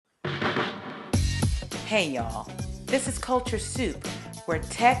Hey y'all, this is Culture Soup, where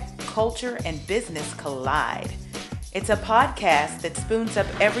tech, culture, and business collide. It's a podcast that spoons up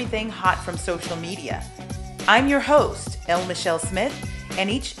everything hot from social media. I'm your host, L. Michelle Smith, and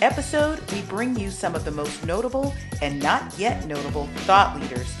each episode we bring you some of the most notable and not yet notable thought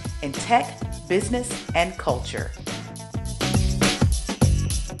leaders in tech, business, and culture.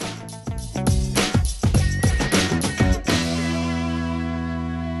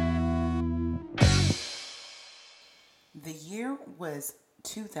 The year was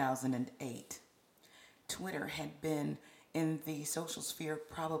 2008. Twitter had been in the social sphere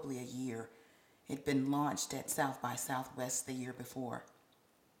probably a year. It'd been launched at South by Southwest the year before.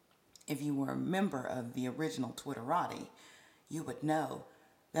 If you were a member of the original Twitterati, you would know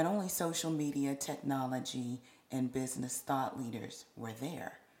that only social media, technology, and business thought leaders were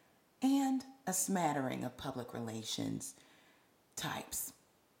there, and a smattering of public relations types,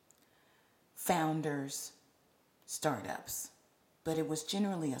 founders, startups, but it was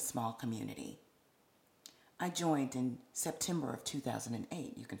generally a small community. I joined in September of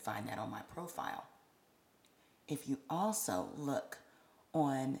 2008. You can find that on my profile. If you also look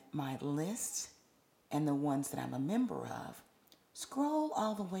on my list and the ones that I'm a member of, scroll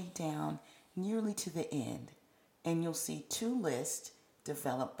all the way down nearly to the end, and you'll see two lists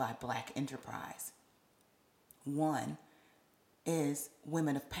developed by Black Enterprise. One is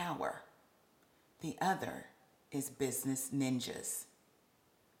Women of Power. The other is Business Ninjas.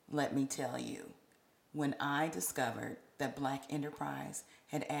 Let me tell you, when I discovered that Black Enterprise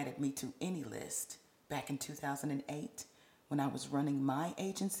had added me to any list back in 2008, when I was running my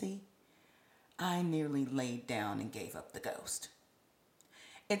agency, I nearly laid down and gave up the ghost.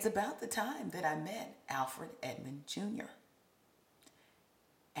 It's about the time that I met Alfred Edmond Jr.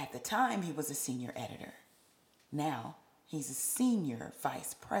 At the time, he was a senior editor. Now, he's a senior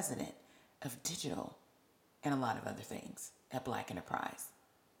vice president of digital and a lot of other things at Black Enterprise.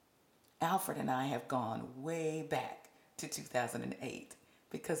 Alfred and I have gone way back to 2008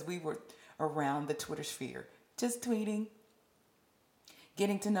 because we were around the Twitter sphere, just tweeting,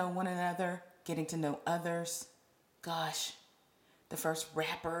 getting to know one another, getting to know others. Gosh, the first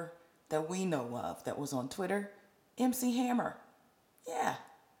rapper that we know of that was on Twitter, MC Hammer. Yeah,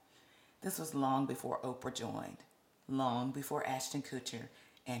 this was long before Oprah joined, long before Ashton Kutcher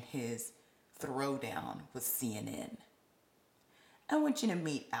and his throwdown with CNN. I want you to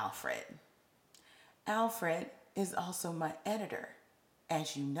meet Alfred. Alfred is also my editor.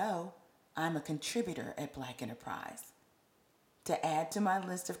 As you know, I'm a contributor at Black Enterprise. To add to my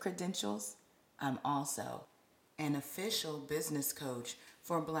list of credentials, I'm also an official business coach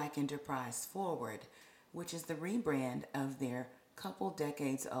for Black Enterprise Forward, which is the rebrand of their couple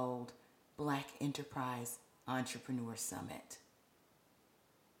decades old Black Enterprise Entrepreneur Summit.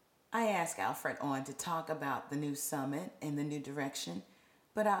 I asked Alfred on to talk about the new summit and the new direction,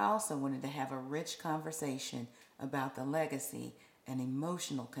 but I also wanted to have a rich conversation about the legacy and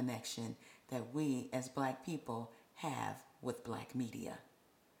emotional connection that we as Black people have with Black media.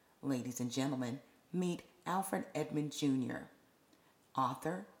 Ladies and gentlemen, meet Alfred Edmond Jr.,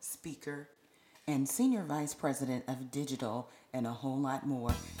 author, speaker, and Senior Vice President of Digital and a whole lot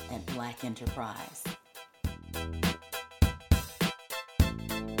more at Black Enterprise.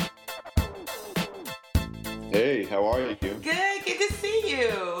 Hey, how are you? Good to see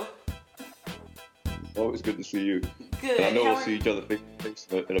you. Always good to see you. Good. And I know we'll see each other face to face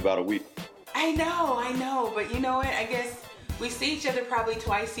in about a week. I know, but you know what? I guess we see each other probably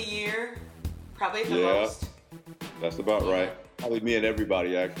twice a year, probably at the most. That's about right. Probably me and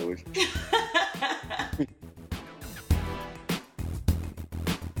everybody, actually.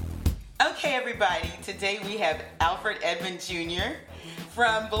 Okay, everybody. Today we have Alfred Edmond Jr.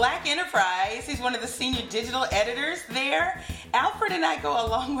 from Black Enterprise. He's one of the senior digital editors there. Alfred and I go a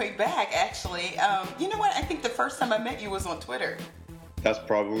long way back, actually. You know what? I think the first time I met you was on Twitter. That's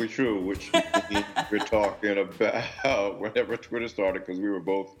probably true, which we're talking about whenever Twitter started, because we were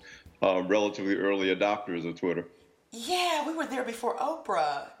both relatively early adopters of Twitter. Yeah, we were there before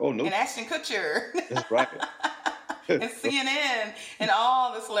Oprah. Oh, no. And Ashton Kutcher. That's right. And CNN and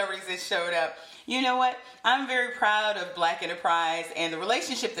all the celebrities that showed up. You know what? I'm very proud of Black Enterprise and the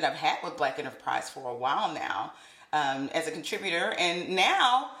relationship that I've had with Black Enterprise for a while now as a contributor. And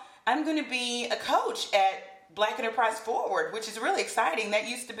now I'm going to be a coach at Black Enterprise Forward, which is really exciting. That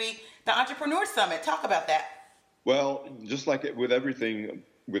used to be the Entrepreneur Summit. Talk about that. Well, just like with everything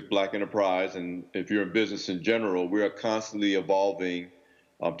with Black Enterprise, and if you're in business in general, we are constantly evolving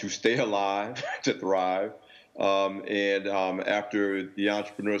to stay alive, to thrive. After the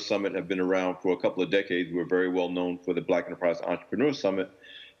Entrepreneur Summit had been around for a couple of decades, we're very well known for the Black Enterprise Entrepreneur Summit.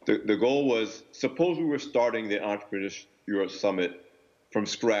 The goal was, suppose we were starting the Entrepreneurial Summit from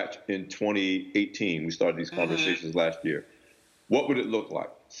scratch in 2018. We started these conversations last year. What would it look like?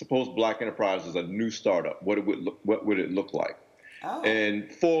 Suppose Black Enterprise is a new startup. What would it look like? Oh.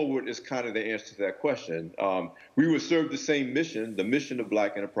 And Forward is kind of the answer to that question. We would serve the same mission, the mission of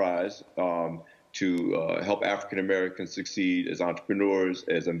Black Enterprise, to help African Americans succeed as entrepreneurs,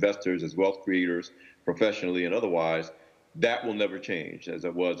 as investors, as wealth creators, professionally and otherwise. That will never change, as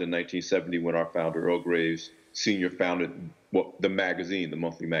it was in 1970 when our founder, Earl Graves Sr., founded the magazine, the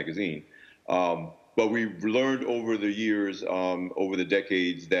monthly magazine. But we've learned over the years, over the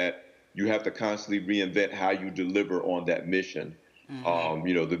decades, that you have to constantly reinvent how you deliver on that mission.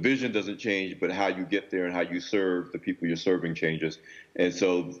 The vision doesn't change, but how you get there and how you serve the people you're serving changes. And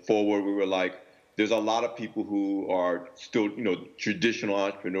so Forward, we were like, there's a lot of people who are still, traditional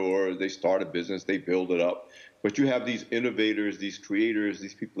entrepreneurs. They start a business, they build it up. But you have these innovators, these creators,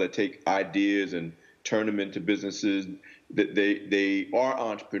 these people that take ideas and turn them into businesses. That they are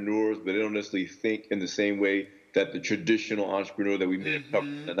entrepreneurs, but they don't necessarily think in the same way that the traditional entrepreneur that we may have covered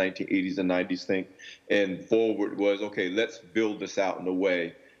in the 1980s and 90s think. And Forward was, okay, let's build this out in a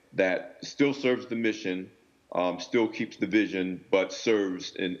way that still serves the mission, still keeps the vision, but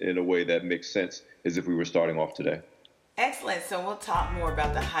serves in a way that makes sense as if we were starting off today. Excellent. So we'll talk more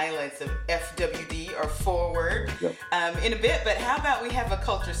about the highlights of FWD or Forward in a bit. But how about we have a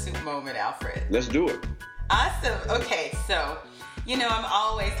culture soup moment, Alfred? Let's do it. Awesome. Okay, so, I'm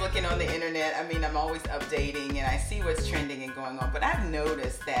always looking on the internet. I mean, I'm always updating and I see what's trending and going on. But I've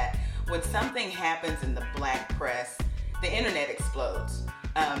noticed that when something happens in the Black press, the internet explodes.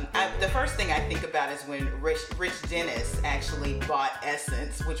 The first thing I think about is when Rich Dennis actually bought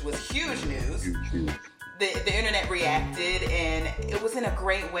Essence, which was huge news. Huge. The internet reacted, and it was in a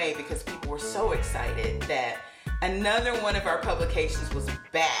great way because people were so excited that another one of our publications was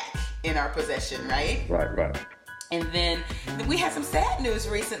back in our possession, right? Right. And then we had some sad news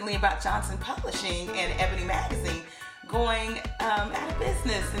recently about Johnson Publishing and Ebony Magazine going out of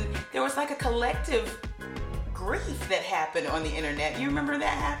business, and there was like a collective grief that happened on the internet. You remember that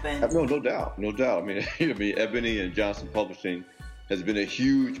happened? No doubt. I mean, Ebony and Johnson Publishing has been a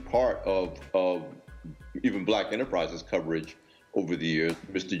huge part of even Black Enterprise's coverage over the years.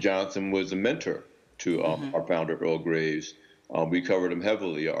 Mr. Johnson was a mentor to our founder, Earl Graves. We covered him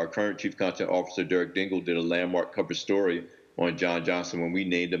heavily. Our current Chief Content Officer, Derek Dingle, did a landmark cover story on John Johnson when we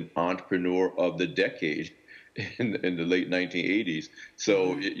named him Entrepreneur of the Decade in the late 1980s.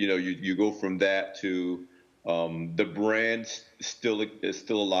 So, you go from that to the brand is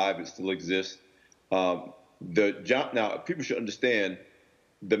still alive. It still exists. Now, people should understand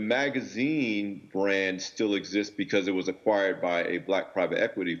the magazine brand still exists because it was acquired by a Black private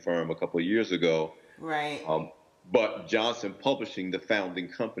equity firm a couple of years ago. Right. But Johnson Publishing, the founding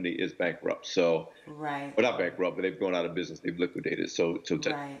company, is bankrupt. So, right. Well, not bankrupt, but they've gone out of business. They've liquidated. So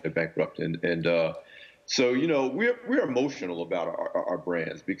right. They're bankrupt. So we're emotional about our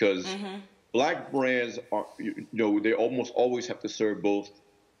brands because Black brands are, they almost always have to serve both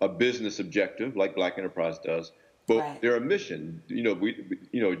a business objective, like Black Enterprise does, but they're a mission.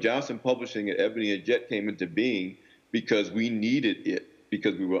 Johnson Publishing and Ebony and Jet came into being because we needed it,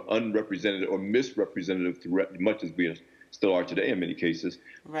 because we were unrepresented or misrepresented much as we still are today in many cases,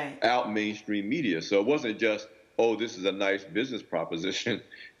 out mainstream media. So it wasn't just, this is a nice business proposition.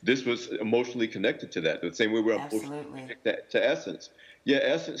 This was emotionally connected to that, the same way we're emotionally connected to Essence. Yeah,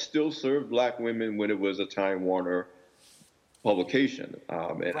 Essence still served Black women when it was a Time Warner publication.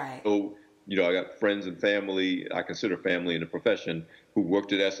 So, I got friends and family, I consider family in the profession, who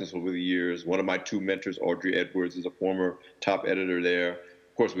worked at Essence over the years. One of my two mentors, Audrey Edwards, is a former top editor there.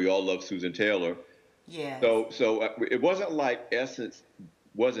 Of course, we all love Susan Taylor. Yeah. So it wasn't like Essence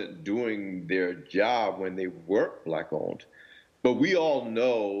wasn't doing their job when they weren't Black-owned. But we all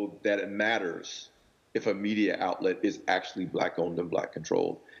know that it matters if a media outlet is actually Black-owned and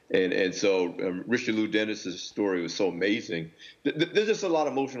Black-controlled. And so Richelieu Dennis's story was so amazing. There's just a lot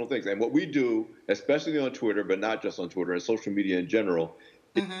of emotional things. And what we do, especially on Twitter, but not just on Twitter, and social media in general,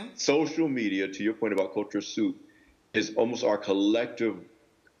 social media, to your point about Culture Soup, is almost our collective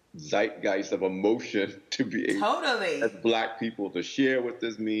zeitgeist of emotion to be able, as Black people, to share what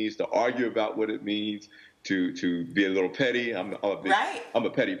this means, to argue about what it means, to be a little petty. I'm a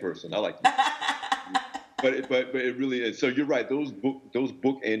petty person. I like that. But it really is. So you're right. Those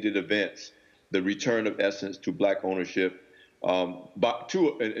book-ended events, the return of Essence to Black ownership. But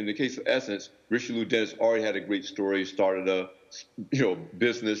in the case of Essence, Richelieu Dennis already had a great story. Started a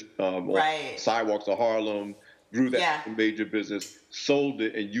business on sidewalks of Harlem, grew that major business, sold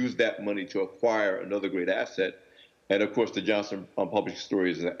it, and used that money to acquire another great asset. And of course, the Johnson Publishing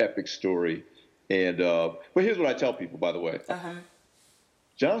story is an epic story. And but here's what I tell people, by the way.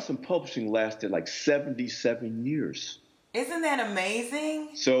 Johnson Publishing lasted like 77 years. Isn't that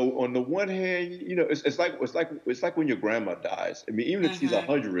amazing? So on the one hand, you know, it's like when your grandma dies. I mean, even if she's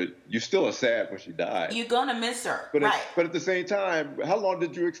 100, you still are sad when she dies. You're gonna miss her, but right? But at the same time, how long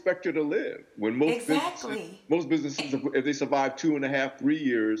did you expect her to live? When most businesses, if they survive 2.5, 3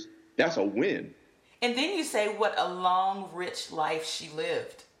 years, that's a win. And then you say, what a long, rich life she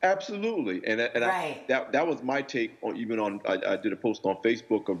lived. Absolutely, and right. that was my take on I did a post on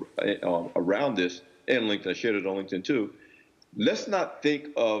Facebook around this and LinkedIn. I shared it on LinkedIn too. Let's not think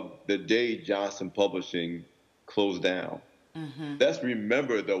of the day Johnson Publishing closed down. Let's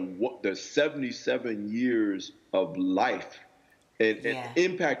remember the 77 years of life and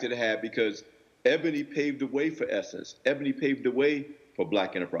impact it had, because Ebony paved the way for Essence. Ebony paved the way for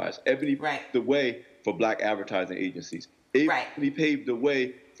Black enterprise. Ebony paved the way for Black advertising agencies. Ebony paved the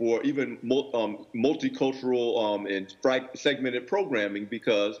way for even multicultural and segmented programming,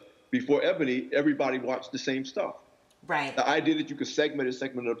 because before Ebony, everybody watched the same stuff. Right. The idea that you could segment a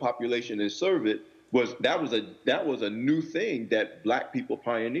segment of the population and serve it was a new thing that Black people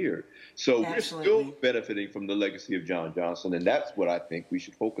pioneered. So we're still benefiting from the legacy of John Johnson, and that's what I think we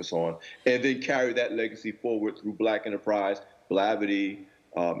should focus on, and then carry that legacy forward through Black enterprise, Blavity,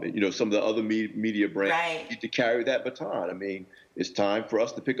 some of the other media brands need to carry that baton. I mean, it's time for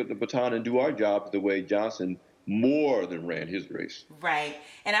us to pick up the baton and do our job the way Johnson more than ran his race. Right.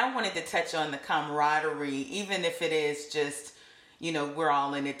 And I wanted to touch on the camaraderie, even if it is just, we're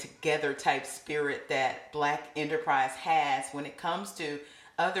all in it together type spirit that Black enterprise has when it comes to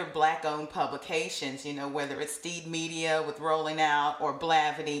other Black-owned publications, whether it's Steed Media with Rolling Out or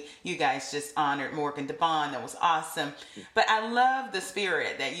Blavity. You guys just honored Morgan DeBond. That was awesome. But I love the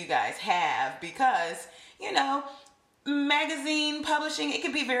spirit that you guys have because, magazine publishing, it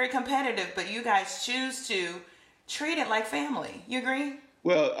can be very competitive, but you guys choose to treat it like family. You agree?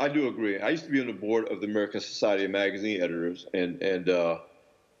 Well, I do agree. I used to be on the board of the American Society of Magazine Editors, and I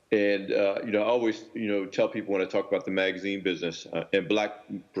always, tell people when I talk about the magazine business and Black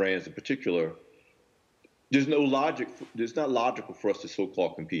brands in particular, there's no logic. It's not logical for us to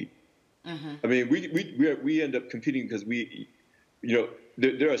so-called compete. I mean, we end up competing because there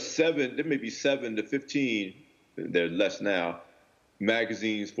may be 7 to 15, there's less now,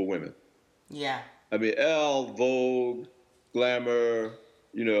 magazines for women. Yeah. I mean, Elle, Vogue, Glamour,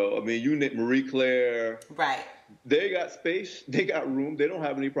 you name Marie Claire. Right. They got space, they got room, they don't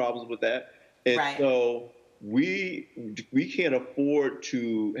have any problems with that. And so we can't afford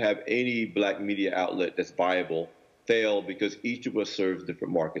to have any Black media outlet that's viable fail because each of us serves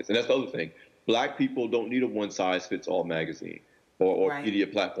different markets. And that's the other thing. Black people don't need a one-size-fits-all magazine or media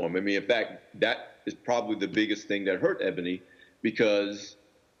platform. I mean, in fact, that is probably the biggest thing that hurt Ebony, because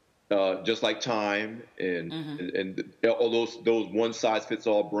just like Time and all those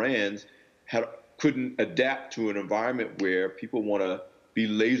one-size-fits-all brands couldn't adapt to an environment where people want to be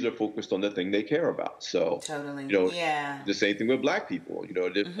laser focused on the thing they care about. So, the same thing with Black people.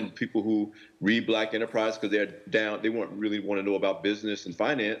 There's people who read Black enterprise because they're down. They really want to know about business and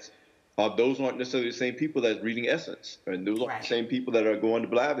finance. Those aren't necessarily the same people that's reading Essence, and those aren't the same people that are going to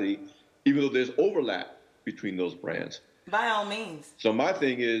Blavity, even though there's overlap between those brands. By all means. So my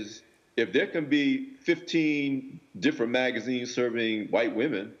thing is, if there can be 15 different magazines serving white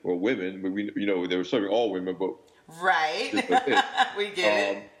women or women, they were serving all women, but we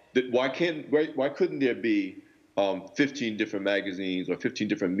get it. Why couldn't there be 15 different magazines or 15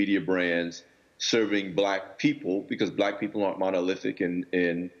 different media brands serving Black people? Because Black people aren't monolithic, and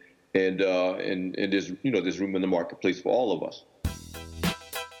there's there's room in the marketplace for all of us.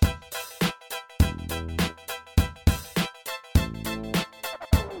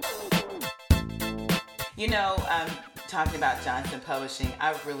 Talking about Johnson Publishing,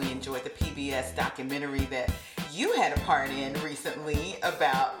 I really enjoyed the PBS documentary that you had a part in recently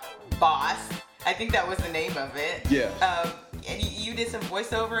about Boss. I think that was the name of it. Yeah. And you did some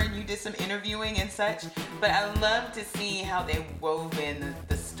voiceover and you did some interviewing and such. But I love to see how they wove in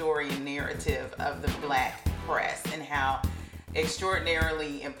the story and narrative of the Black press and how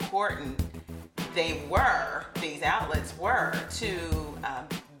extraordinarily important these outlets were to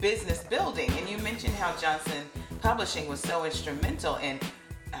business building. And you mentioned how Johnson Publishing was so instrumental in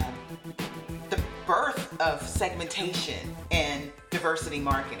the birth of segmentation and diversity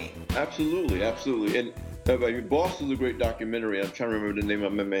marketing. Absolutely. And Boss is a great documentary. I'm trying to remember the name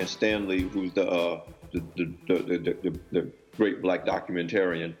of my man Stanley, who's the great Black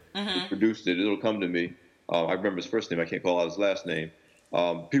documentarian who produced it. It'll come to me. I remember his first name. I can't call out his last name.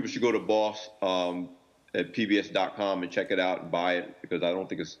 People should go to Boss. at pbs.com and check it out and buy it, because I don't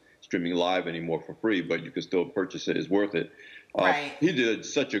think it's streaming live anymore for free, but you can still purchase it. It's worth it. Right. He did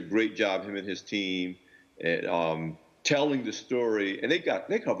such a great job, him and his team, at telling the story, and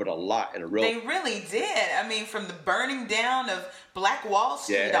they covered a lot in a row. They really did. I mean, from the burning down of Black Wall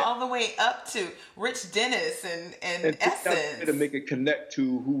Street all the way up to Rich Dennis and Essence. To make it connect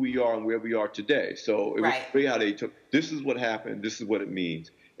to who we are and where we are today. So it was great how they took, this is what happened, this is what it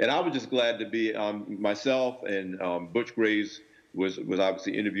means. And I was just glad to be, myself and Butch Graves was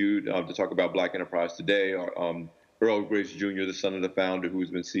obviously interviewed to talk about Black Enterprise Today. Earl Graves Jr., the son of the founder,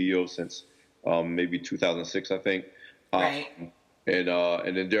 who's been CEO since maybe 2006, I think. Right.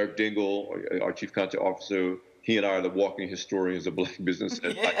 And then Derek Dingle, our chief content officer, he and I are the walking historians of Black business.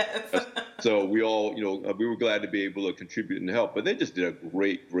 Yes. So we all, we were glad to be able to contribute and help. But they just did a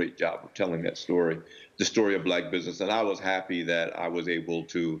great job of telling that story, the story of Black business. And I was happy that I was able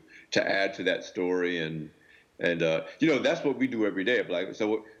to add to that story. And that's what we do every day.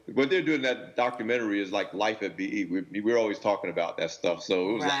 So what they're doing in that documentary is like life at BE. We're always talking about that stuff.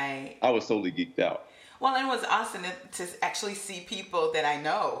 So it was I was totally geeked out. Well, it was awesome to actually see people that I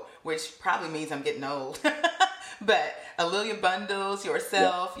know, which probably means I'm getting old. But Alelia Bundles,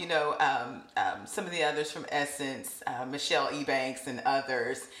 yourself, some of the others from Essence, Michelle Ebanks and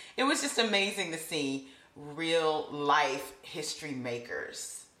others. It was just amazing to see real life history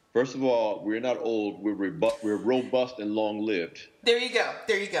makers. First of all, we're not old. We're robust and long-lived. There you go.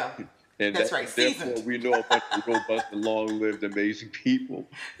 And that's right. Therefore, we know a bunch of robust and long-lived, amazing people.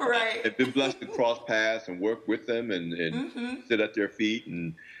 Right. And been blessed to cross paths and work with them and sit at their feet.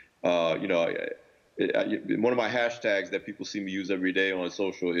 And, one of my hashtags that people see me use every day on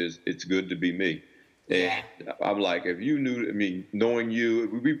social is "It's good to be me." And I'm like, if you knew, knowing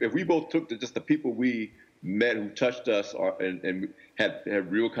you, if we both took just the people we met who touched us and had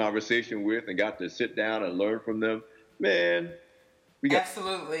real conversation with and got to sit down and learn from them, man.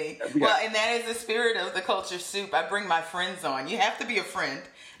 Absolutely. Well, and that is the spirit of the Culture Soup. I bring my friends on. You have to be a friend,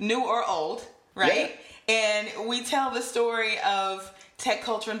 new or old, right? Yeah. And we tell the story of tech,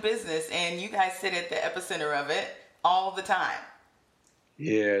 culture, and business, and you guys sit at the epicenter of it all the time.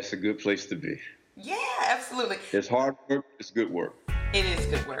 Yeah, it's a good place to be. Yeah, absolutely. It's hard work. It's good work. It is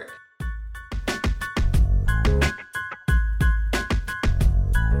good work.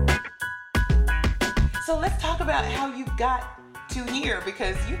 So let's talk about how you got to here,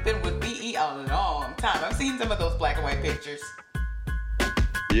 because you've been with BE a long time. I've seen some of those black and white pictures.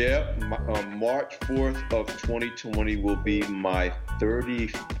 Yeah, March 4th of 2020 will be my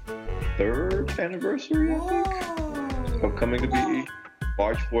 33rd anniversary, I think, of coming to BE.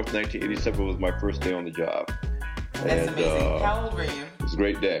 March 4th, 1987 was my first day on the job. That's amazing. How old were you? It was a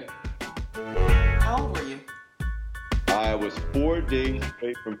great day. How old were you? I was 4 days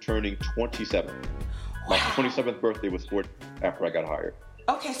away from turning 27. My 27th birthday was 4 days after I got hired.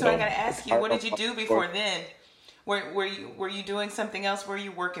 Okay, so I got to ask you, what did you do before then? Were you doing something else? Were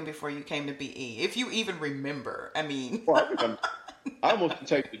you working before you came to BE? If you even remember, I mean. Well, I almost can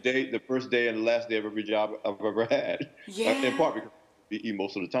take the first day and the last day of every job I've ever had. Yeah. In part because BE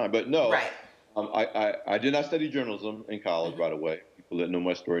most of the time, but no. Right. I did not study journalism in college right away. People that know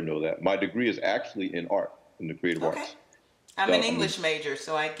my story know that. My degree is actually in art, in the creative arts. I'm an English major,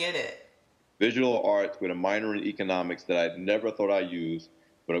 so I get it. Visual arts with a minor in economics that I never thought I'd use.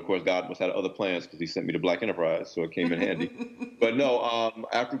 But of course, God must have other plans because he sent me to Black Enterprise, so it came in handy. But no,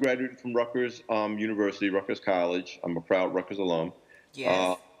 after graduating from Rutgers University, Rutgers College, I'm a proud Rutgers alum.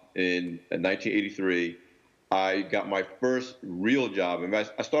 Yes. In 1983, I got my first real job. And I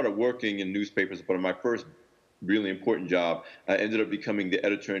started working in newspapers, but my first really important job, I ended up becoming the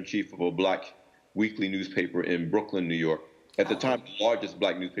editor-in-chief of a Black weekly newspaper in Brooklyn, New York. At the time, the largest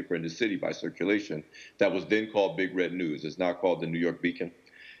Black newspaper in the city by circulation. That was then called Big Red News. It's now called the New York Beacon.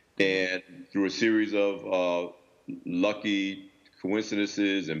 And through a series of lucky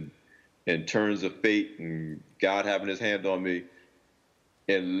coincidences and turns of fate and God having his hand on me,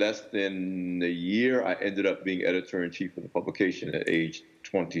 in less than a year, I ended up being editor-in-chief of the publication at age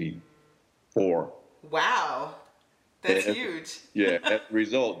 24. Wow. That's huge. Yeah, as a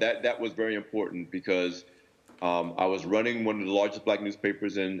result, that was very important because I was running one of the largest Black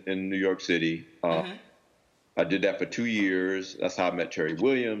newspapers in New York City. I did that for 2 years. That's how I met Terry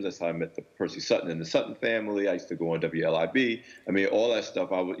Williams. That's how I met the Percy Sutton and the Sutton family. I used to go on WLIB. I mean, all that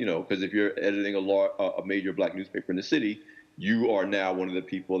stuff. I would, because if you're editing a major Black newspaper in the city, you are now one of the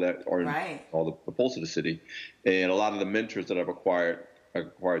people that are in all the pulse of the city. And a lot of the mentors that I've acquired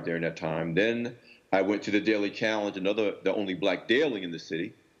during that time. Then I went to the Daily Challenge, the only Black daily in the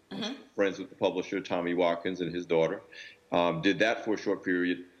city. Friends with the publisher, Tommy Watkins, and his daughter. Did that for a short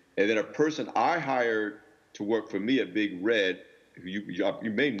period. And then a person I hired to work for me at Big Red,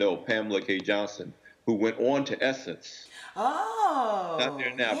 you may know Pamela K. Johnson, who went on to Essence. Not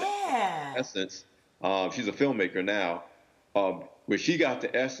there Oh, now, but yeah. Essence. She's a filmmaker now. When she got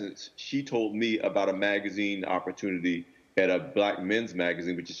to Essence, she told me about a magazine opportunity at a black men's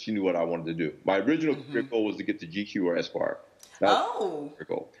magazine, which is she knew what I wanted to do. My original career goal was to get to GQ or Esquire. That was my career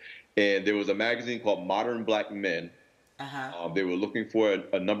goal. And there was a magazine called Modern Black Men. They were looking for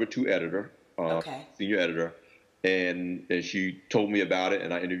a number 2 editor, senior editor, and she told me about it,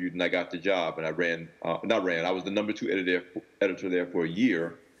 and I interviewed, and I got the job, and I was the number 2 editor there for a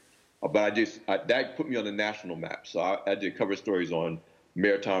year, but that put me on the national map. So I did cover stories on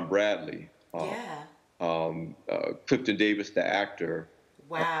Mayor Tom Bradley, Clifton Davis, the actor.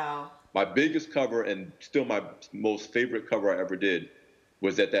 Wow. My biggest cover, and still my most favorite cover I ever did,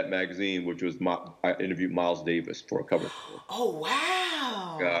 was at that magazine, which was I interviewed Miles Davis for a cover story. Oh,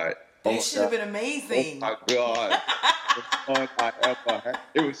 wow. God. That should have been amazing. Oh, my God. The fun I ever had.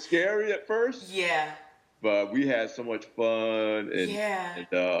 It was scary at first. Yeah. But we had so much fun. And,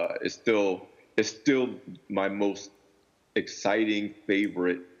 it's still my most exciting,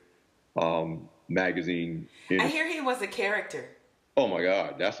 favorite magazine. I hear he was a character. Oh, my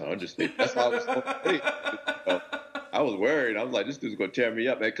God. That's an understatement. That's how I was supposed to be. I was worried. I was like, this dude's going to tear me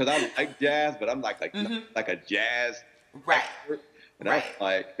up, man. Because I like jazz, but I'm like a jazz expert. And I was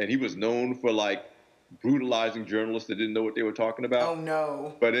like, and he was known for like brutalizing journalists that didn't know what they were talking about. Oh,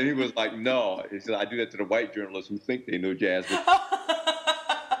 no. But then he was like, no. He said, I do that to the white journalists who think they know jazz.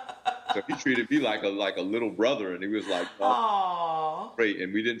 So he treated me like a little brother. And he was like, oh, great.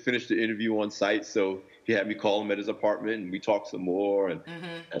 And we didn't finish the interview on site. So he had me call him at his apartment, and we talked some more. And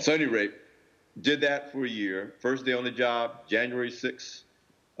so at any rate, did that for a year. First day on the job, January 6th,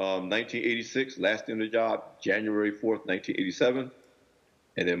 1986. Last day on the job, January 4th, 1987.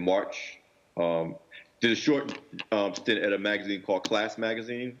 And in March, did a short stint at a magazine called Class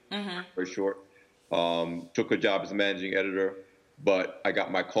Magazine, very short. Took a job as a managing editor, but I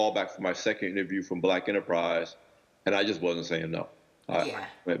got my call back for my second interview from Black Enterprise, and I just wasn't saying no. I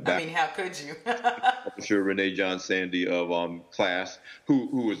went back. I mean, how could you? Publisher Renee John Sandy of Class, who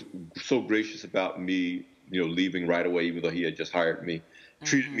was so gracious about me, leaving right away, even though he had just hired me,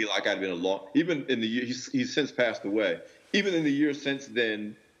 treated me like I'd been even in the year, he's since passed away. Even in the years since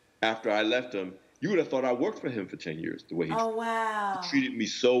then, after I left him, you would have thought I worked for him for 10 years, the way he treated me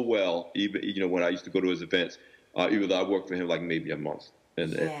so well, even when I used to go to his events, even though I worked for him like maybe a month.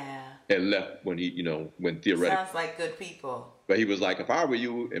 And left when when theoretically. Sounds like good people. But he was like, if I were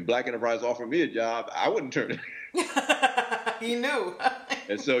you and Black Enterprise offered me a job, I wouldn't turn it. He knew.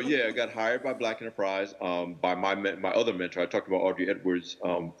 And so, I got hired by Black Enterprise by my other mentor. I talked about Audrey Edwards,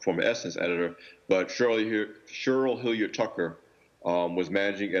 former Essence editor, but Cheryl Hilliard Tucker was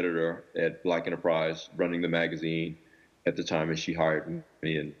managing editor at Black Enterprise, running the magazine at the time, and she hired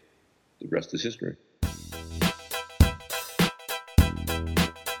me, and the rest is history.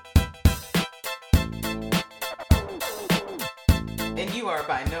 And you are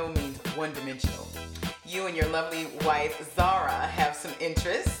by no means one-dimensional. You and your lovely wife, Zara, have some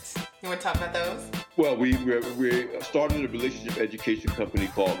interests. You want to talk about those? Well, we started a relationship education company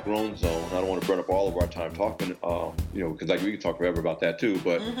called Grown Zone. I don't want to burn up all of our time talking, because we can talk forever about that too.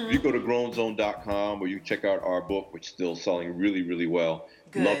 But if you go to grownzone.com, or you check out our book, which is still selling really, really well.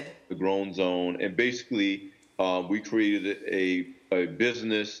 Good. Love the Grown Zone. And basically, we created a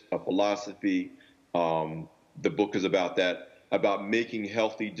business, a philosophy. The book is about that. About making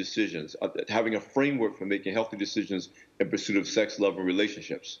healthy decisions, having a framework for making healthy decisions in pursuit of sex, love, and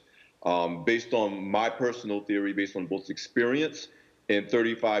relationships. Based on my personal theory, based on both experience and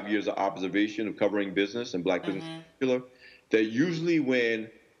 35 years of observation of covering business and black business in particular, that usually when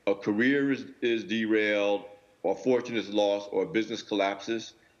a career is derailed, or fortune is lost, or a business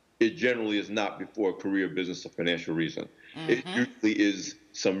collapses, it generally is not before a career, business, or financial reason. It usually is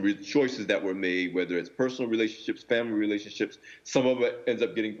some choices that were made, whether it's personal relationships, family relationships. Some of it ends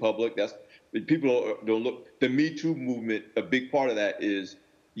up getting public. People don't look. The Me Too movement, a big part of that is,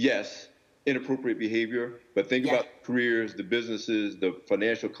 yes, inappropriate behavior, but think about the careers, the businesses, the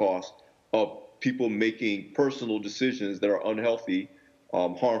financial costs of people making personal decisions that are unhealthy,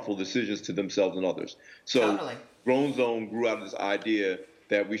 harmful decisions to themselves and others. So Grown Zone grew out of this idea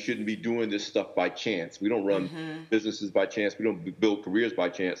that we shouldn't be doing this stuff by chance. We don't run businesses by chance. We don't build careers by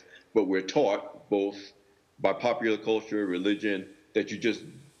chance. But we're taught, both by popular culture, religion, that you just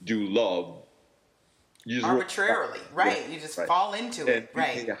do love. You just arbitrarily, right? You just fall into it,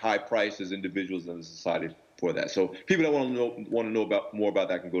 right? And pay a high price as individuals in the society for that. So people that want to know more about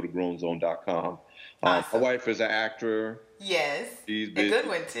that can go to grownzone.com. Awesome. My wife is an actor. Yes, She's a busy good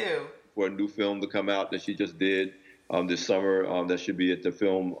one too. for a new film to come out that she just did this summer. That should be at the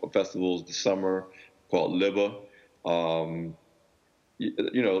film festivals this summer, called Liba. Um,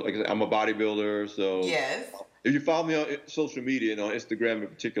 like I said, I'm a bodybuilder, so Yes. if you follow me on social media and on Instagram in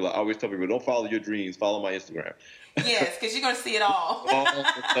particular, I always tell people, don't follow your dreams, follow my Instagram. Yes, because you're going to see it all. All the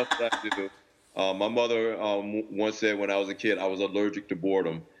stuff that I do. My mother once said when I was a kid, I was allergic to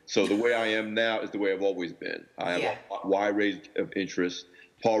boredom. So the way I am now is the way I've always been. I have a wide range of interests.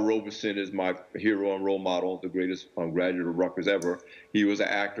 Paul Robeson is my hero and role model, the greatest graduate of Rutgers ever. He was an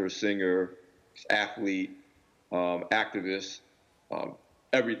actor, singer, athlete, activist,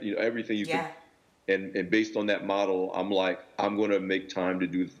 everything you can. And based on that model, I'm like, I'm going to make time to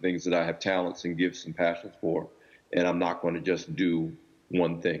do the things that I have talents and gifts and passions for, and I'm not going to just do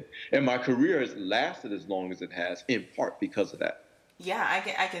one thing. And my career has lasted as long as it has, in part because of that. Yeah,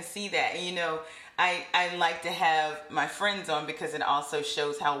 I can see that. And, I like to have my friends on because it also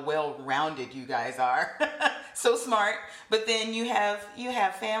shows how well-rounded you guys are. So smart. But then you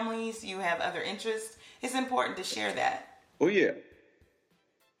have families, you have other interests. It's important to share that. Oh yeah.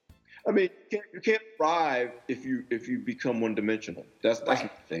 I mean, you can't thrive if you become one-dimensional. That's the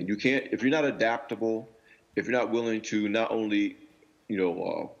thing. You can't if you're not adaptable, if you're not willing to not only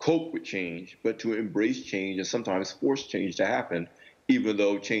cope with change, but to embrace change and sometimes force change to happen, even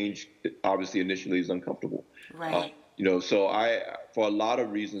though change obviously initially is uncomfortable. Right. So I, for a lot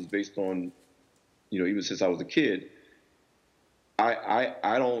of reasons, based on, even since I was a kid,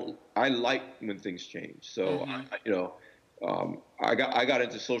 I like when things change. So I got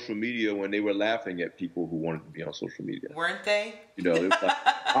into social media when they were laughing at people who wanted to be on social media. Weren't they? It was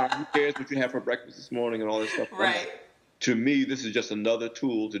like, who cares what you had for breakfast this morning and all this stuff. Right. To me, this is just another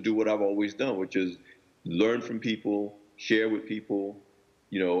tool to do what I've always done, which is learn from people, share with people,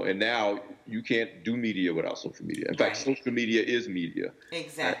 and now you can't do media without social media. In fact, social media is media.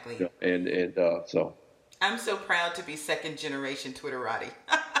 Exactly. So. I'm so proud to be second generation Twitterati.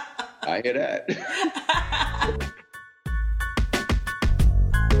 I hear that.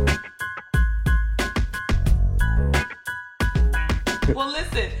 Well,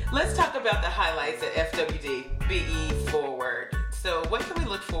 listen, let's talk about the highlights at FWD BE Forward. So what can we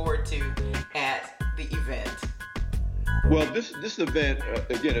look forward to at the event? Well, this event,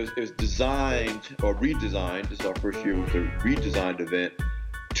 again, is designed or redesigned. This is our first year with the redesigned event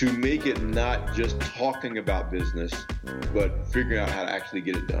to make it not just talking about business, but figuring out how to actually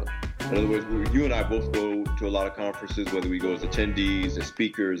get it done. In other words, you and I both go to a lot of conferences, whether we go as attendees, as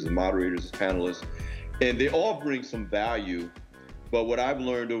speakers, as moderators, as panelists, and they all bring some value. But what I've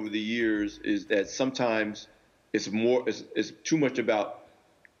learned over the years is that sometimes it's too much about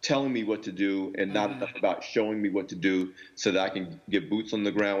telling me what to do and not enough about showing me what to do so that I can get boots on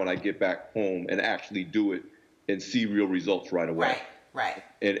the ground when I get back home and actually do it and see real results right away. Right.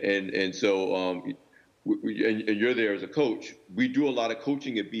 And so and you're there as a coach. We do a lot of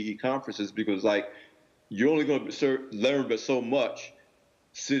coaching at BE conferences because you're only going to learn but so much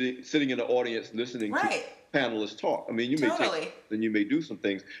sitting in the audience listening to panelists talk. I mean, you may take and you may do some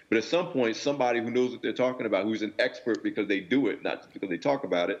things, but at some point, somebody who knows what they're talking about, who's an expert because they do it, not just because they talk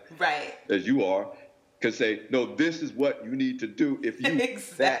about it, as you are, can say, no, this is what you need to do if you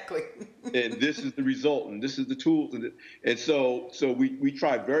exactly, and this is the result, and this is the tools, and so we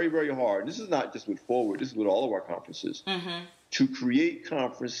try very, very hard. This is not just with Forward. This is with all of our conferences. To create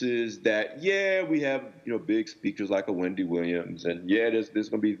conferences that, we have big speakers like a Wendy Williams, and there's going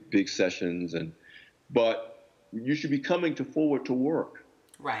to be big sessions, but you should be coming to Forward to work.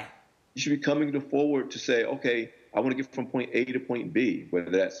 Right. You should be coming to Forward to say, okay, I want to get from point A to point B,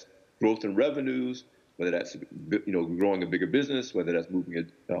 whether that's growth in revenues, whether that's growing a bigger business, whether that's moving it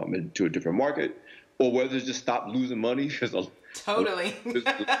into a different market, or whether it's just stop losing money. Totally.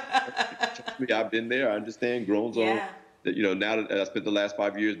 I've been there. I understand. Grown Zone. Yeah. Now that I spent the last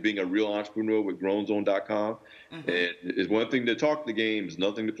 5 years being a real entrepreneur with GrownZone.com, and it's one thing to talk the game, it's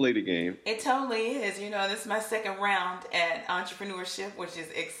nothing to play the game. It totally is. This is my second round at entrepreneurship, which is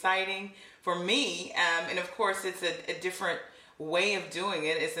exciting for me. And of course, it's a different way of doing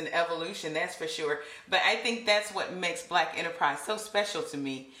it. It's an evolution, that's for sure. But I think that's what makes Black Enterprise so special to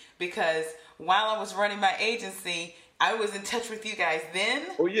me, because while I was running my agency, I was in touch with you guys then.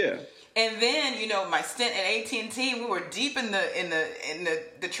 Oh yeah. And then, my stint at AT&T, we were deep in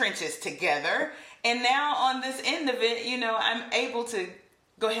the trenches together. And now on this end of it, I'm able to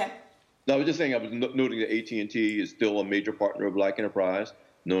go ahead. No, I was just saying, I was noting that AT&T is still a major partner of Black Enterprise.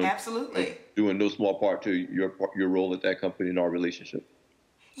 Absolutely. Doing no small part to your role at that company in our relationship.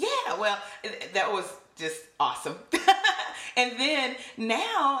 Yeah, well, that was just awesome. And then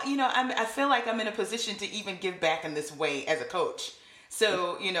now, I feel like I'm in a position to even give back in this way as a coach.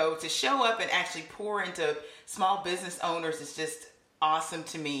 So, to show up and actually pour into small business owners is just awesome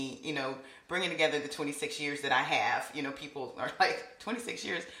to me, bringing together the 26 years that I have. People are like, 26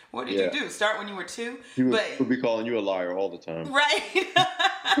 years? What did you do? Start when you were 2? People would be calling you a liar all the time. Right.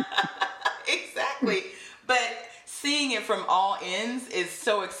 Exactly. But seeing it from all ends is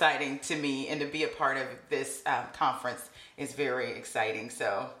so exciting to me, and to be a part of this conference is very exciting.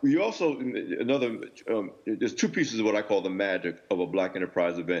 So you also, there's 2 pieces of what I call the magic of a Black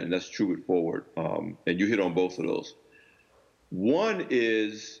Enterprise event, and that's True It Forward. And you hit on both of those. One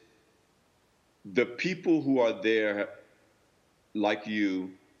is the people who are there, like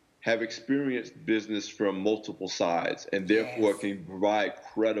you, have experienced business from multiple sides, and therefore can provide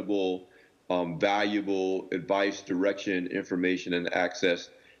credible, valuable advice, direction, information, and access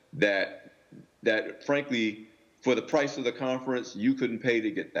that frankly, for the price of the conference, you couldn't pay to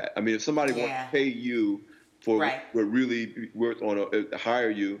get that. I mean, if somebody wanted to pay you for what really worth on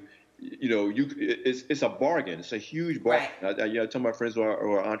hire you, it's a bargain. It's a huge bargain. Right. I tell my friends who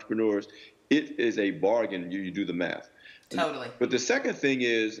are entrepreneurs, it is a bargain. You do the math. Totally. But the second thing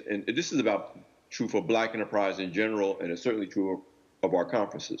is, and this is true for Black Enterprise in general, and it's certainly true of our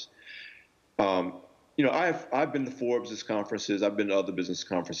conferences. I've been to Forbes' conferences, I've been to other business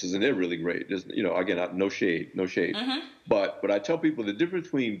conferences, and they're really great. There's, again, no shade. Mm-hmm. But I tell people the difference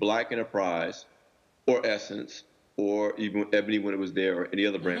between Black Enterprise or Essence, or even Ebony when it was there, or any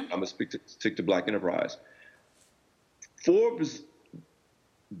other brand, I'm going to stick to Black Enterprise. Forbes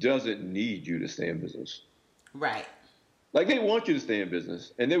doesn't need you to stay in business. Right. Like, they want you to stay in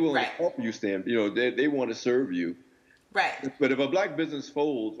business, and they're willing to help you stay in, they want to serve you. Right. But if a Black business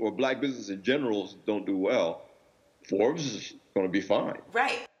folds, or Black business in general don't do well, Forbes is going to be fine.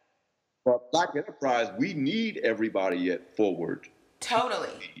 Right. But Black Enterprise, we need everybody forward. Totally.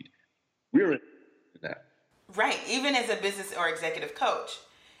 We're in that. Right. Even as a business or executive coach,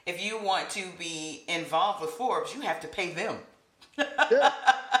 if you want to be involved with Forbes, you have to pay them.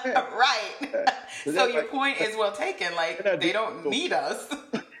 Yeah. Right. Yeah. So your point is well taken. Like, they don't need us.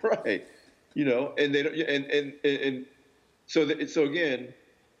 Right. And they don't. And so again,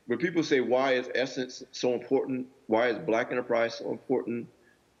 when people say, why is Essence so important? Why is Black Enterprise so important?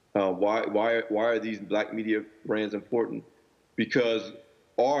 Why are these Black media brands important? Because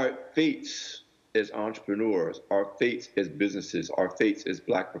our fates as entrepreneurs, our fates as businesses, our fates as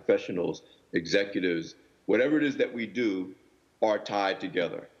Black professionals, executives, whatever it is that we do, are tied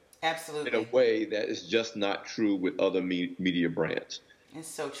together. Absolutely. In a way that is just not true with other media brands. It's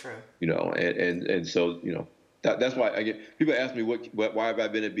so true. And so, that's why I get people ask me why have I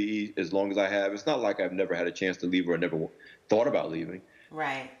been at BE as long as I have. It's not like I've never had a chance to leave or never thought about leaving.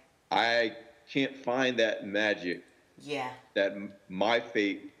 Right. I can't find that magic. Yeah. That my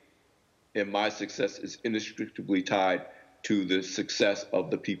fate and my success is inextricably tied to the success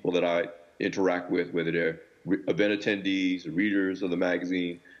of the people that I interact with, whether they're event attendees, readers of the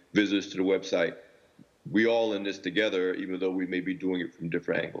magazine, visitors to the website. We all in this together, even though we may be doing it from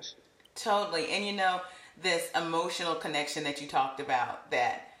different angles. Totally. And this emotional connection that you talked about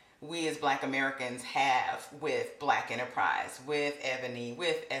that we as Black Americans have with Black Enterprise, with Ebony,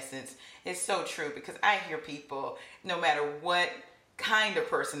 with Essence, is so true, because I hear people, no matter what kind of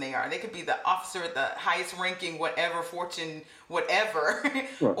person they are, they could be the officer at the highest ranking, whatever, fortune, whatever,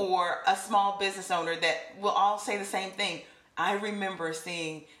 right. Or a small business owner, that will all say the same thing. I remember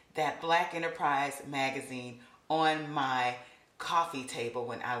seeing that Black Enterprise magazine on my coffee table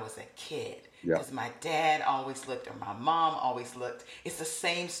when I was a kid. Because my dad always looked, or my mom always looked. It's the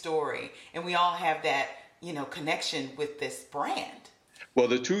same story. And we all have that, connection with this brand. Well,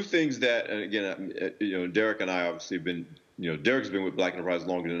 the 2 things that, and again, Derek and I obviously have been, Derek's been with Black Enterprise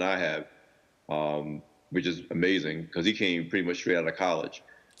longer than I have, which is amazing, because he came pretty much straight out of college.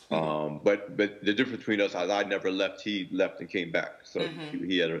 But the difference between us is I never left. He left and came back. So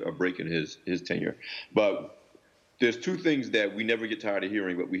he had a break in his tenure. But there's 2 things that we never get tired of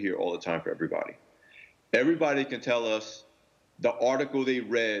hearing, but we hear all the time for everybody. Everybody can tell us the article they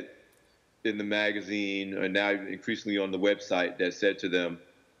read in the magazine, and now increasingly on the website, that said to them,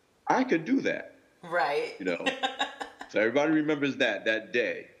 I could do that. Right. So everybody remembers that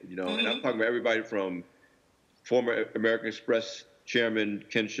day, and I'm talking about everybody from former American Express chairman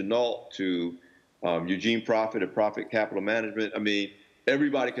Ken Chenault to Eugene Profit at Profit Capital Management. I mean,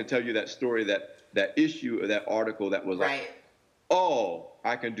 everybody can tell you that story, that issue or that article that was like, oh,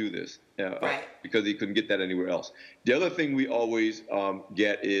 I can do this, because he couldn't get that anywhere else. The other thing we always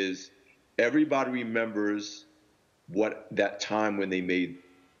get is everybody remembers that time when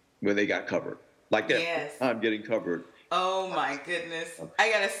they got covered, like that time getting covered. Oh my goodness.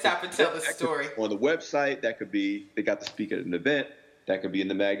 I got to stop and tell the story. On the website, that could be, they got to speak at an event, that could be in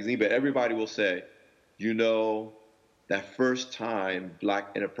the magazine, but everybody will say, you know, that first time Black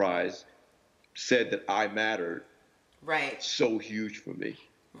Enterprise said that I mattered, right, so huge for me.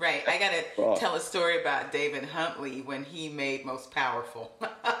 Right. I got to tell a story about David Huntley when he made Most Powerful.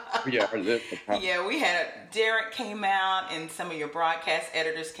 Yeah, we had Derek came out and some of your broadcast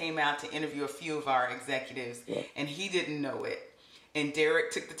editors came out to interview a few of our executives, and he didn't know it. And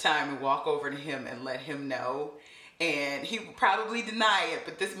Derek took the time to walk over to him and let him know. And he would probably deny it,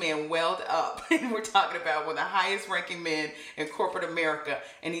 but this man welled up. And we're talking about one of the highest ranking men in corporate America.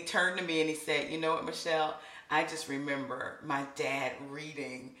 And he turned to me and he said, you know what, Michelle? I just remember my dad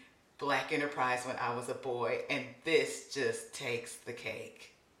reading Black Enterprise when I was a boy, and this just takes the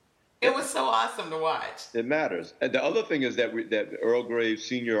cake. It was so awesome to watch. It matters. And the other thing is that Earl Graves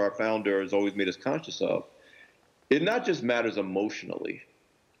Sr., our founder, has always made us conscious of. It not just matters emotionally.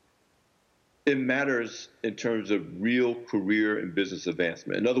 It matters in terms of real career and business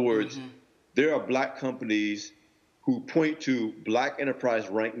advancement. In other words, there are Black companies who point to Black Enterprise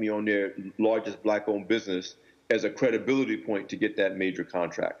ranked me on their largest Black-owned business as a credibility point to get that major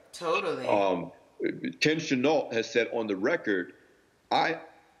contract. Totally. Ken Chenault has said on the record,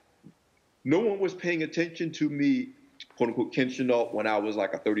 no one was paying attention to me, quote unquote, Ken Chenault, when I was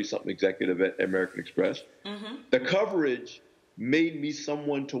like a 30-something executive at American Express. The coverage made me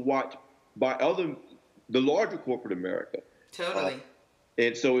someone to watch by the larger corporate America. Totally.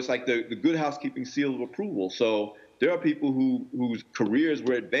 And so it's like the good housekeeping seal of approval. So there are people whose careers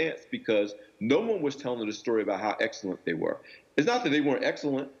were advanced because no one was telling the story about how excellent they were. It's not that they weren't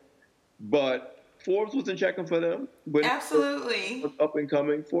excellent, but Forbes wasn't checking for them. But absolutely. Up and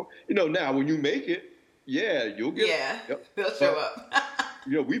coming for, now when you make it, you'll get they'll show up.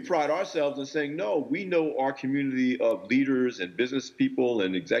 We pride ourselves in saying, no, we know our community of leaders and business people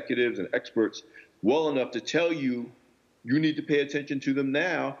and executives and experts well enough to tell you need to pay attention to them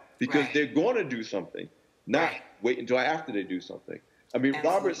now because they're going to do something, not wait until after they do something. I mean,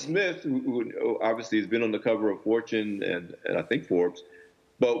 absolutely. Robert Smith, who obviously has been on the cover of Fortune and I think Forbes,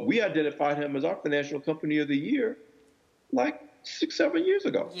 but we identified him as our financial company of the year like 6-7 years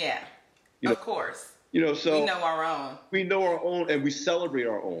ago. Yeah, of course. So we know our own. We know our own, and we celebrate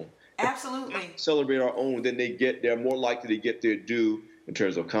our own. Absolutely. If we celebrate our own, then they're more likely to get their due in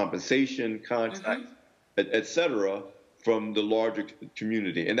terms of compensation, contracts, et cetera, from the larger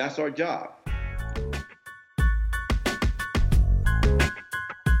community, and that's our job.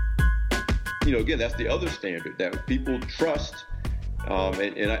 Again, that's the other standard that people trust,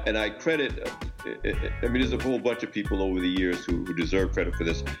 and I credit. There's a whole bunch of people over the years who deserve credit for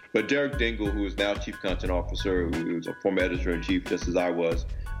this. But Derek Dingle, who is now Chief Content Officer, who was a former editor-in-chief, just as I was,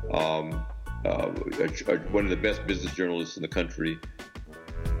 one of the best business journalists in the country.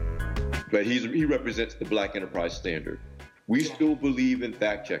 But he represents the Black Enterprise standard. We still believe in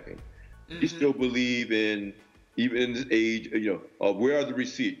fact-checking. We still believe in, even in this age, where are the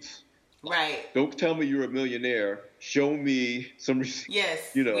receipts? Right. Don't tell me you're a millionaire. Show me some receipts. Yes,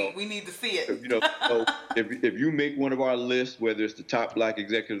 we need to see it. So if you make one of our lists, whether it's the top Black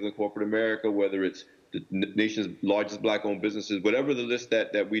executives in corporate America, whether it's the nation's largest Black-owned businesses, whatever the list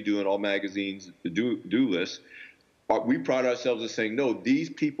that we do in all magazines, the do list, we pride ourselves in saying, no,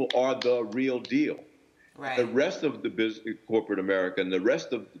 these people are the real deal. Right. The rest of the corporate America and the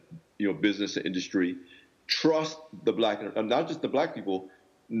rest of business and industry trust the Black, not just the Black people,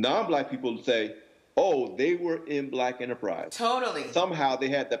 non-Black people say, oh, they were in Black Enterprise. Totally. Somehow they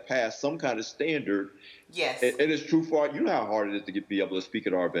had to pass some kind of standard. Yes. And it's true for you know how hard it is to be able to speak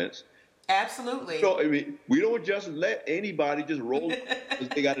at our events. Absolutely. So, we don't just let anybody just roll because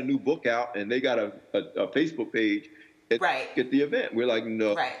they got a new book out and they got a Facebook page at the event. We're like,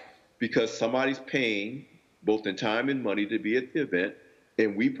 no. Right. Because somebody's paying both in time and money to be at the event.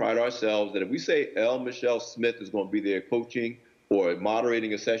 And we pride ourselves that if we say L. Michelle Smith is going to be there coaching or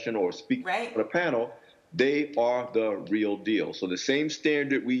moderating a session or speaking on a panel, they are the real deal. So the same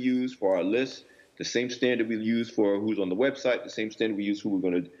standard we use for our list, the same standard we use for who's on the website, the same standard we use who we're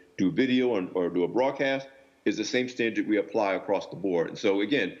going to do video or do a broadcast is the same standard we apply across the board. And so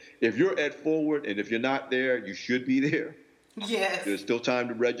again, if you're at Forward and if you're not there, you should be there. Yes. There's still time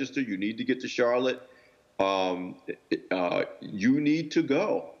to register. You need to get to Charlotte. You need to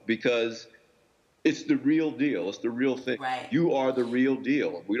go because it's the real deal. It's the real thing. Right. You are the real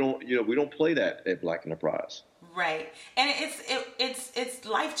deal. We don't play that at Black Enterprise. Right. And it's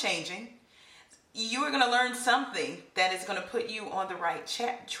life-changing. You are going to learn something that is going to put you on the right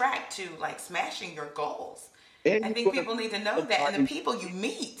track to like smashing your goals. And I think people need to know that, and the people you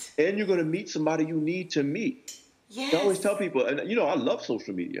meet. And you're going to meet somebody you need to meet. Yes. I always tell people, and I love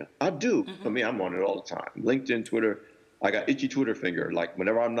social media. I do. For me, I'm on it all the time. LinkedIn, Twitter. I got itchy Twitter finger. Like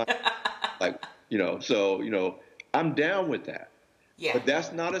whenever I'm not, like, so, I'm down with that. Yeah. But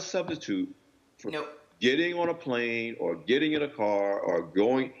that's not a substitute for Nope. getting on a plane or getting in a car or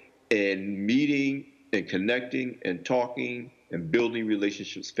going and meeting and connecting and talking and building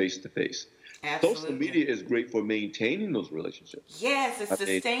relationships face to face. Absolutely. Social media is great for maintaining those relationships. Yes, it's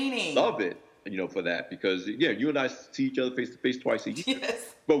sustaining. Love it, for that, because you and I see each other face to face twice a year.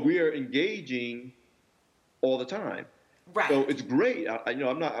 Yes. But we are engaging all the time. Right. So it's great.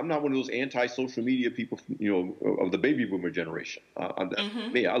 I'm not one of those anti-social media people, of the baby boomer generation.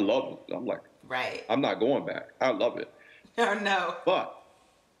 Me, I love it. I'm like, right. I'm not going back. I love it. Oh, no. But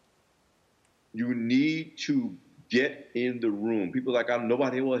you need to get in the room. People are like,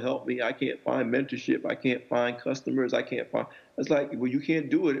 nobody will help me. I can't find mentorship. I can't find customers. It's like, well, you can't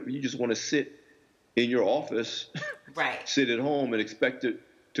do it if you just want to sit in your office, right? Sit at home and expect it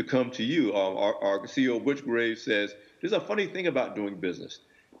to come to you. Our CEO, Butch Graves, says, there's a funny thing about doing business.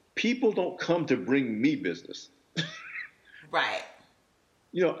 People don't come to bring me business. Right.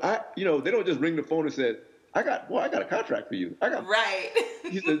 They don't just ring the phone and say, I got a contract for you. Right.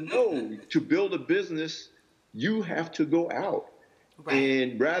 He said, no, to build a business, you have to go out. Right.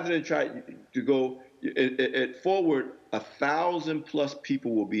 And rather than try to go at Forward, 1,000+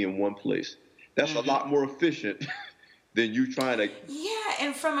 people will be in one place. That's a lot more efficient than you trying to. Yeah,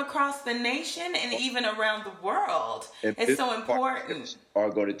 and from across the nation and even around the world. And it's so important. Are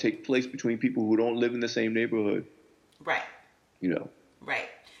going to take place between people who don't live in the same neighborhood. Right. Right.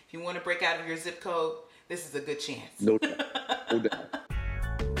 If you want to break out of your zip code, this is a good chance. No doubt. No doubt.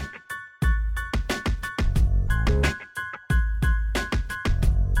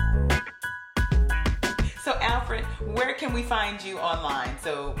 So, Alfred, where can we find you online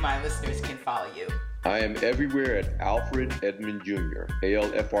so my listeners can follow you? I am everywhere at Alfred Edmond Jr.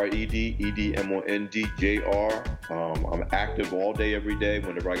 ALFRED EDMOND JR. I'm active all day, every day,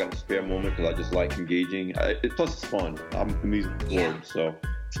 whenever I got a spare moment, because I just like engaging. Plus, it's fun. I'm a music forward, so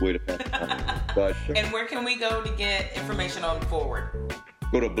it's a way to pass time. But and where can we go to get information on Forward?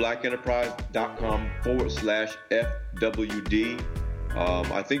 Go to blackenterprise.com/FWD.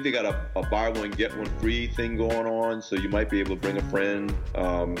 I think they got a buy one get one free thing going on, so you might be able to bring a friend.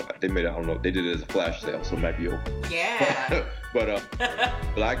 They did it as a flash sale, so it might be open. Yeah. But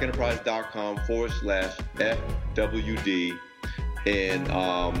blackenterprise.com/FWD,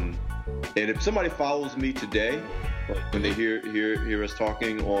 and if somebody follows me today, when they hear us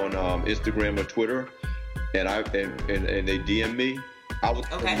talking on Instagram or Twitter, and they DM me, I will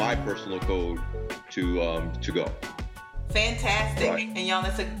put my personal code to go. Fantastic. Right. And y'all,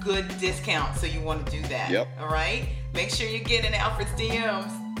 that's a good discount, so you want to do that. Yep. All right? Make sure you get in Alfred's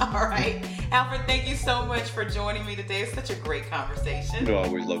DMs. All right? Alfred, thank you so much for joining me today. It's such a great conversation. I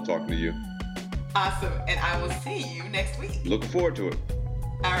always love talking to you. Awesome. And I will see you next week. Looking forward to it.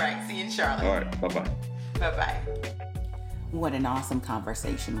 All right. See you in Charlotte. All right. Bye-bye. Bye-bye. What an awesome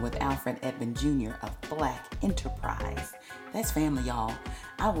conversation with Alfred Edmond Jr. of Black Enterprise. That's family, y'all.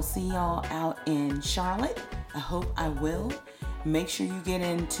 I will see y'all out in Charlotte. I hope I will. Make sure you get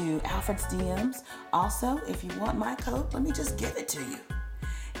into Alfred's DMs. Also, if you want my code, let me just give it to you.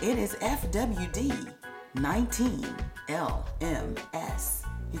 It is FWD19LMS.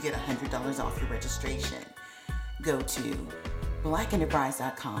 You get $100 off your registration. Go to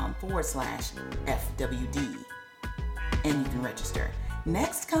blackenterprise.com/FWD and you can register.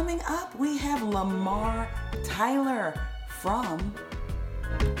 Next coming up, we have Lamar Tyler from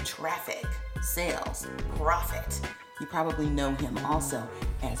Traffic Sales Profit. You probably know him also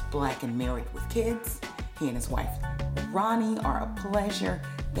as Black and Married with Kids. He and his wife Ronnie are a pleasure.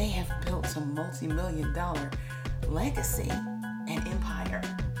 They have built some multi-million-dollar legacy and empire,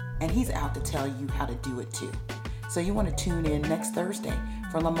 and he's out to tell you how to do it too. So you want to tune in next Thursday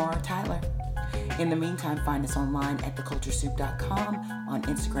for Lamar Tyler. In the meantime, find us online at theculturesoup.com, on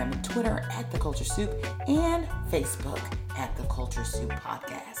Instagram and Twitter at The Culture Soup, and Facebook at The Culture Soup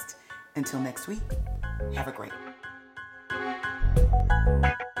Podcast. Until next week, have a great one.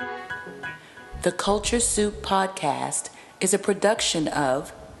 The Culture Soup Podcast is a production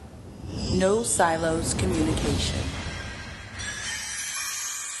of No Silos Communication.